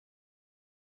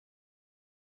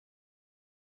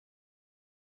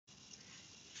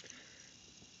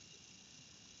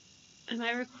Am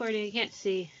I recording? I can't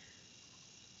see.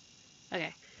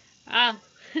 Okay. Gonna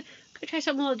try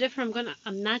something a little different.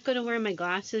 I'm not gonna wear my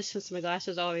glasses since my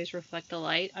glasses always reflect the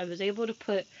light. I was able to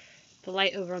put the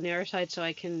light over on the other side so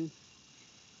I can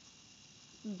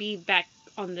be back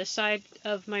on this side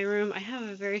of my room. I have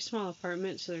a very small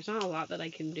apartment, so there's not a lot that I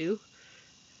can do.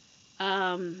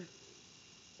 I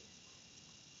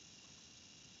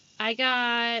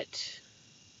got...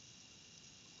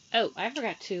 Oh, I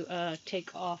forgot to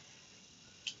take off.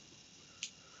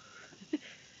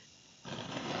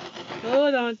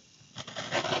 Hold on.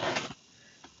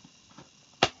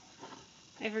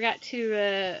 I forgot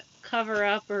to cover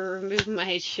up or remove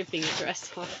my shipping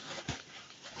address on.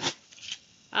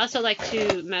 I also like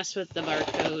to mess with the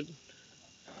barcode.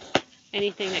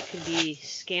 Anything that could be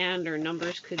scanned or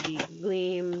numbers could be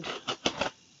gleamed.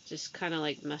 Just kind of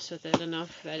like mess with it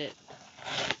enough that it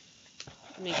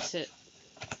makes it...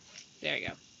 There you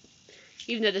go.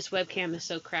 Even though this webcam is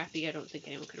so crappy, I don't think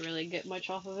anyone could really get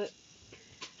much off of it.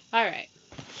 Alright.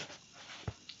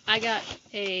 I got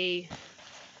a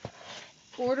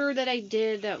order that I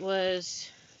did that was...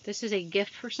 This is a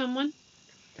gift for someone.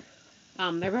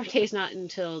 Their birthday is not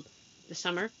until the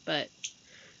summer, but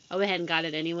I went ahead and got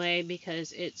it anyway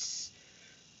because it's...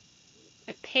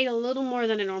 I paid a little more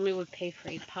than I normally would pay for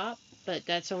a pop, but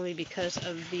that's only because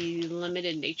of the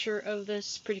limited nature of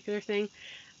this particular thing.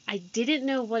 I didn't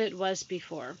know what it was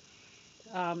before.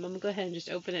 I'm going to go ahead and just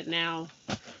open it now.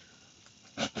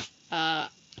 I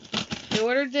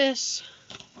ordered this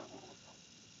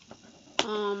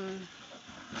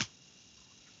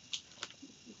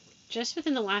just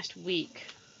within the last week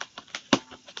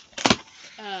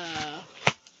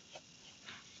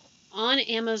on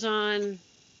Amazon,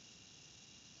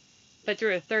 but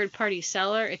through a third-party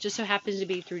seller. It just so happens to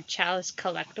be through Chalice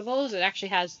Collectibles. It actually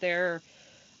has their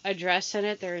address in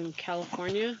it. They're in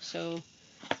California, so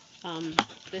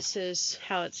this is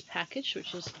how it's packaged,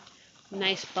 which is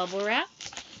nice bubble wrap.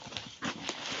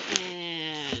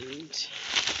 And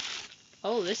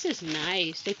oh, this is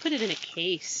nice. They put it in a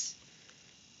case.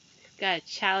 Got a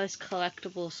Chalice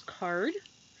Collectibles card.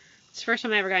 It's the first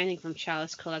time I ever got anything from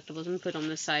Chalice Collectibles. I'm going to put it on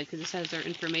this side because this has their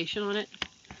information on it.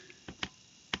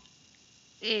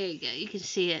 There you go. You can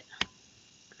see it.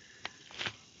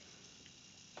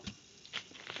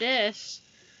 This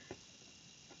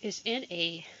is in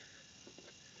a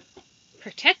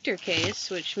protector case,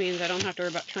 which means I don't have to worry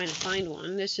about trying to find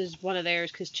one. This is one of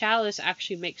theirs because Chalice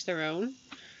actually makes their own.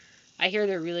 I hear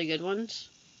they're really good ones.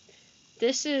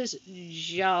 This is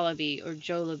Jollibee or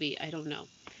Jollibee, I don't know.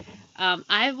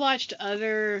 I've watched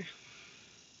other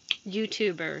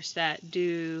YouTubers that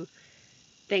do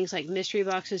things like mystery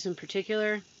boxes in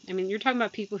particular. I mean, you're talking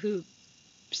about people who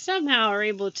somehow are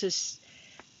able to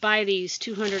buy these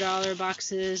 $200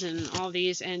 boxes and all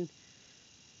these, and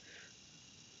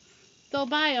they'll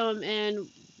buy them, and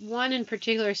one in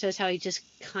particular says how he just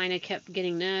kind of kept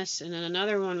getting this, and then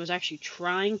another one was actually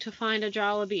trying to find a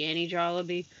Jollibee, any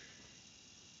Jollibee,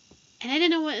 and I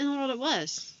didn't know what in the world it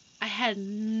was. I had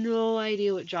no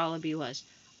idea what Jollibee was.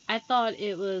 I thought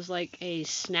it was like a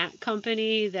snack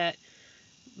company that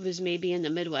was maybe in the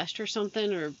Midwest or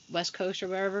something, or West Coast or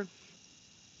wherever.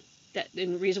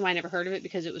 And the reason why I never heard of it,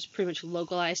 because it was pretty much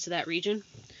localized to that region.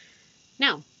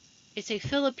 No, it's a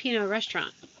Filipino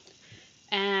restaurant.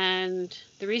 And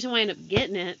the reason why I ended up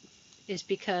getting it is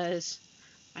because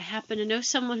I happen to know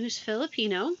someone who's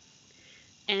Filipino,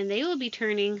 and they will be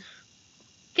turning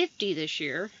 50 this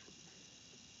year.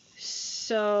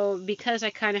 So, because I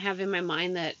kind of have in my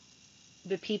mind that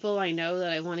the people I know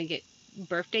that I want to get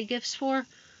birthday gifts for,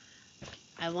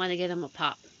 I want to get them a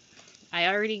pop. I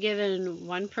already given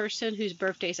one person whose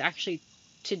birthday is actually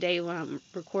today when I'm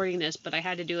recording this, but I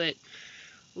had to do it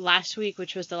last week,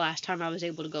 which was the last time I was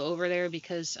able to go over there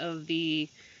because of the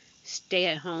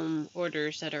stay-at-home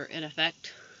orders that are in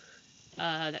effect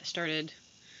that started.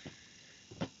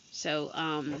 So,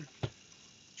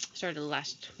 started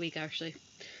last week actually.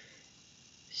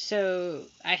 So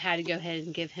I had to go ahead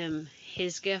and give him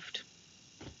his gift.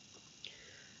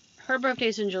 Her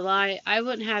birthday's in July. I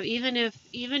wouldn't have, even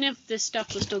if this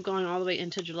stuff was still going all the way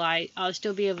into July, I'll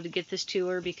still be able to get this to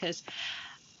her because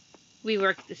we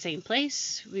work at the same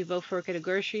place. We both work at a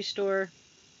grocery store.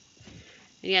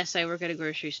 And yes, I work at a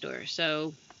grocery store.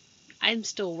 So I'm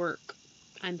still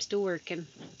working.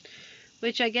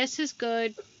 Which I guess is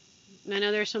good. I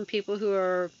know there's some people who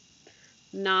are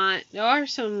not.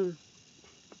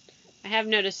 I have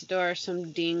noticed that there are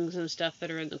some dings and stuff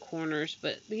that are in the corners,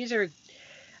 but these are,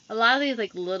 a lot of these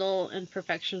like little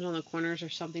imperfections on the corners are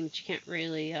something that you can't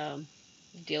really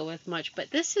deal with much.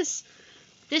 But this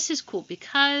is cool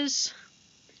because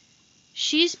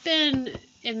she's been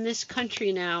in this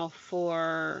country now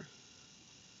for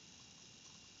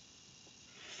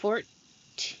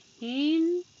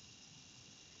 14,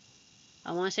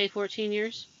 I want to say 14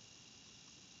 years.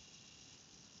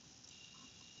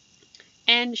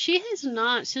 And she has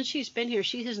not, since she's been here,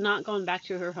 she has not gone back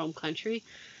to her home country.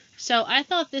 So I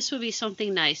thought this would be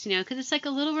something nice, you know, because it's like a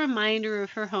little reminder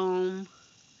of her home.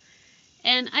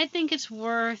 And I think it's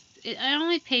worth it. I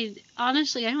only paid,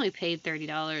 honestly, I only paid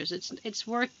 $30. It's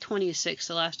worth $26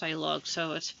 the last I looked,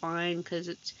 so it's fine because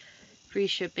it's free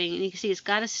shipping. And you can see it's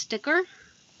got a sticker.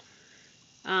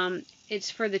 It's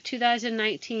for the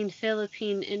 2019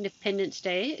 Philippine Independence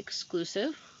Day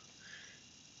exclusive.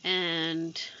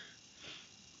 And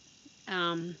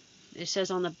it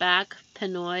says on the back,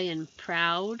 Pinoy and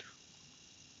proud.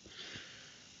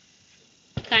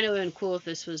 Kind of would have been cool if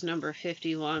this was number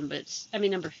 51, but it's, I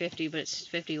mean number 50, but it's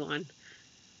 51.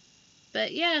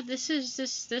 But yeah,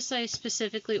 this I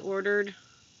specifically ordered.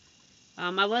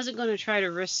 I wasn't going to try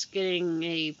to risk getting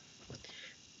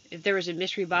if there was a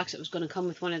mystery box that was going to come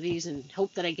with one of these and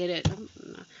hope that I get it.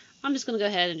 I'm just going to go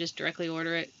ahead and just directly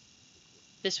order it.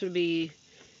 This would be,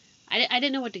 I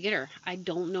didn't know what to get her. I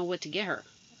don't know what to get her.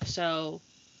 So,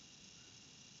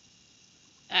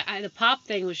 the pop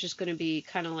thing was just going to be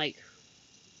kind of like,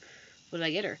 what did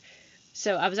I get her?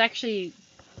 So I actually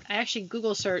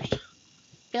Google searched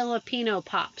Filipino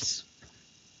pops.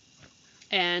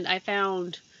 And I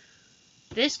found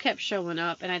this kept showing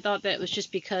up, and I thought that was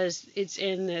just because it's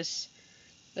in this,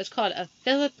 it's called a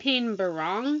Philippine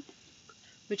barong,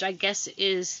 which I guess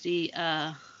is the,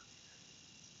 I'm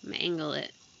gonna angle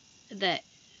it, that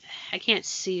I can't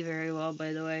see very well,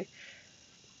 by the way.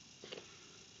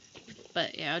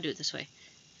 But yeah, I'll do it this way.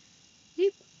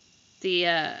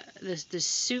 The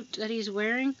suit that he's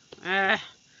wearing. I'm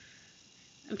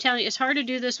telling you, it's hard to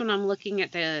do this when I'm looking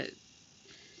at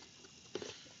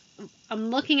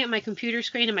my computer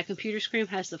screen, and my computer screen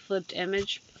has the flipped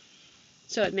image,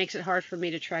 so it makes it hard for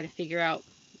me to try to figure out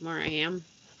where I am.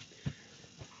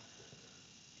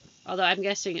 Although I'm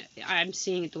guessing I'm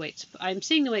seeing it the way it's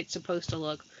supposed to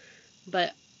look,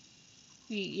 but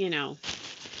you know,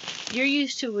 you're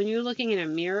used to, when you're looking in a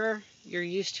mirror, you're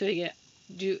used to it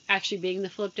actually being the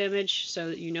flipped image, so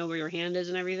that you know where your hand is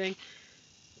and everything.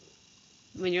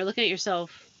 When you're looking at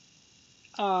yourself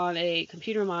on a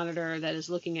computer monitor that is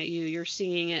looking at you, you're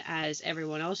seeing it as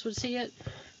everyone else would see it,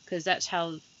 because that's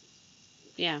how,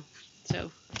 yeah,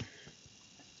 so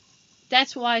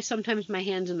that's why sometimes my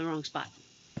hand's in the wrong spot.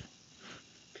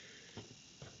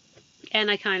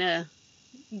 And I kind of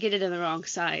get it in the wrong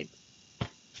side.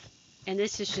 And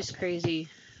this is just crazy.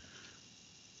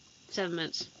 7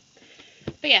 minutes.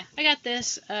 But yeah, I got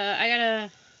this. I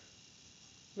gotta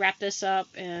wrap this up,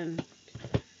 and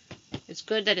it's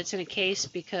good that it's in a case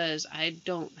because I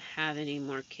don't have any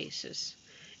more cases.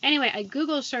 Anyway, I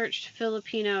Google searched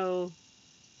Filipino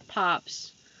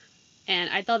pops, and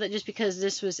I thought that just because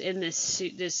this was in this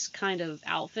suit, this kind of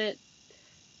outfit,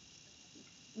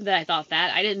 that I thought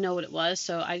that. I didn't know what it was,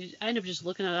 so I ended up just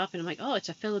looking it up, and I'm like, oh, it's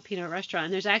a Filipino restaurant.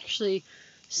 And there's actually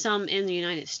some in the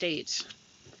United States.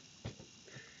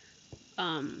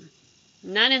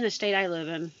 None in the state I live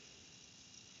in.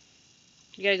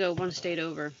 You gotta go one state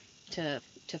over to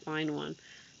find one.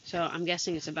 So I'm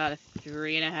guessing it's about a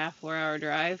 3.5, 4 hour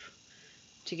drive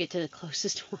to get to the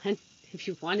closest one. If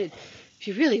you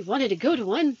really wanted to go to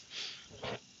one.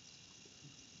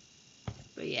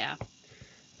 But yeah.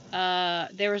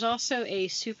 There was also a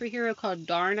superhero called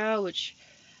Darna, which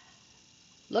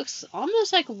looks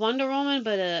almost like Wonder Woman,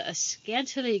 but a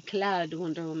scantily clad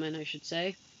Wonder Woman, I should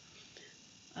say.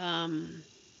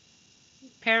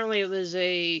 Apparently it was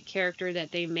a character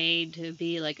that they made to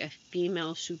be like a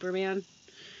female Superman.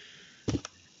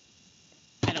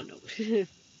 I don't know.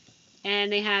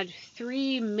 And they had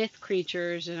 3 myth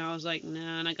creatures, and I was like, no,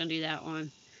 I'm not gonna do that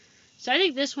one. So I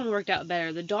think this one worked out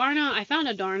better. The Darna, I found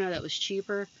a Darna that was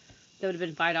cheaper. That would have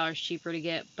been $5 cheaper to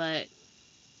get, but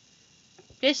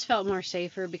this felt more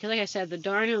safer because, like I said, the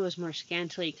Darna was more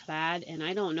scantily clad, and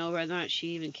I don't know whether or not she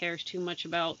even cares too much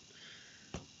about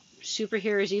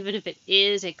superheroes, even if it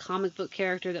is a comic book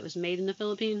character that was made in the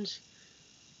Philippines.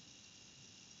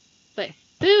 But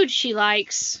food she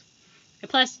likes. And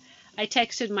plus, I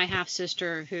texted my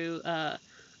half-sister who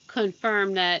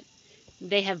confirmed that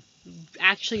they have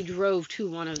actually drove to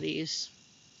one of these,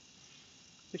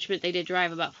 which meant they did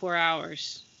drive about 4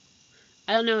 hours.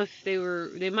 I don't know if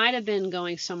they might have been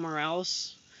going somewhere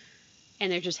else,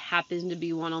 and there just happened to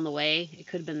be one on the way. It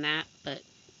could have been that, but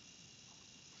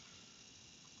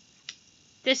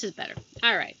this is better.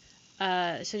 Alright,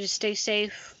 so just stay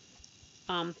safe,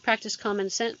 practice common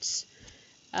sense,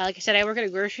 Like I said, I work at a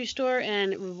grocery store,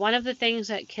 and one of the things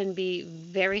that can be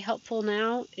very helpful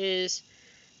now is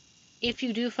if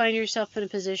you do find yourself in a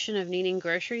position of needing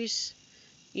groceries,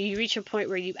 you reach a point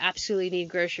where you absolutely need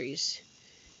groceries.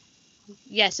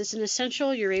 Yes, it's an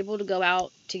essential. You're able to go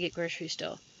out to get groceries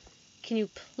still. Can you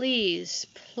please,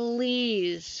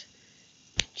 please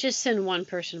just send one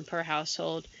person per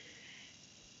household?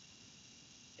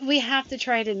 We have to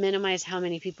try to minimize how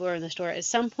many people are in the store. At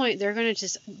some point, they're going to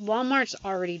just... Walmart's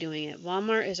already doing it.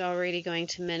 Walmart is already going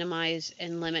to minimize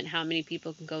and limit how many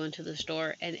people can go into the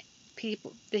store. And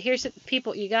people,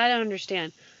 you got to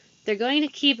understand, they're going to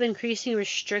keep increasing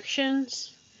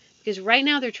restrictions because right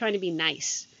now they're trying to be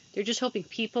nice. They're just hoping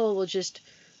people will just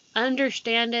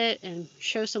understand it and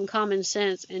show some common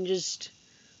sense and just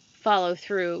follow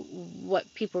through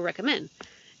what people recommend.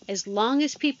 As long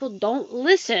as people don't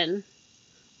listen,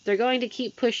 they're going to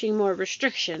keep pushing more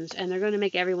restrictions, and they're going to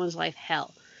make everyone's life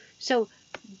hell. So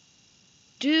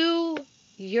do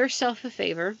yourself a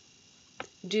favor.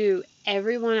 Do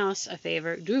everyone else a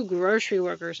favor. Do grocery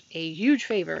workers a huge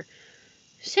favor.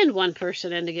 Send one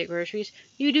person in to get groceries.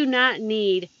 You do not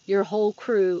need your whole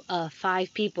crew of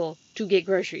 5 people to get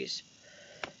groceries.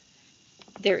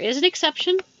 There is an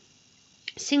exception.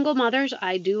 Single mothers,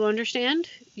 I do understand.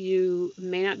 You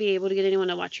may not be able to get anyone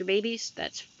to watch your babies.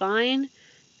 That's fine.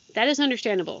 That is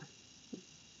understandable.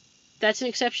 That's an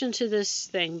exception to this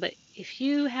thing. But if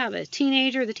you have a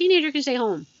teenager, the teenager can stay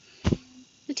home.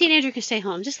 The teenager can stay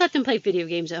home. Just let them play video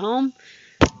games at home.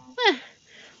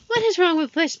 What is wrong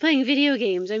with playing video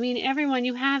games? I mean, everyone,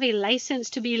 you have a license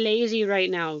to be lazy right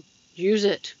now. Use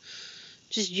it.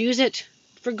 Just use it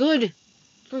for good.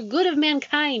 For good of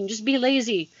mankind. Just be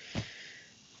lazy.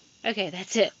 Okay,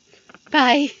 that's it.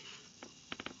 Bye.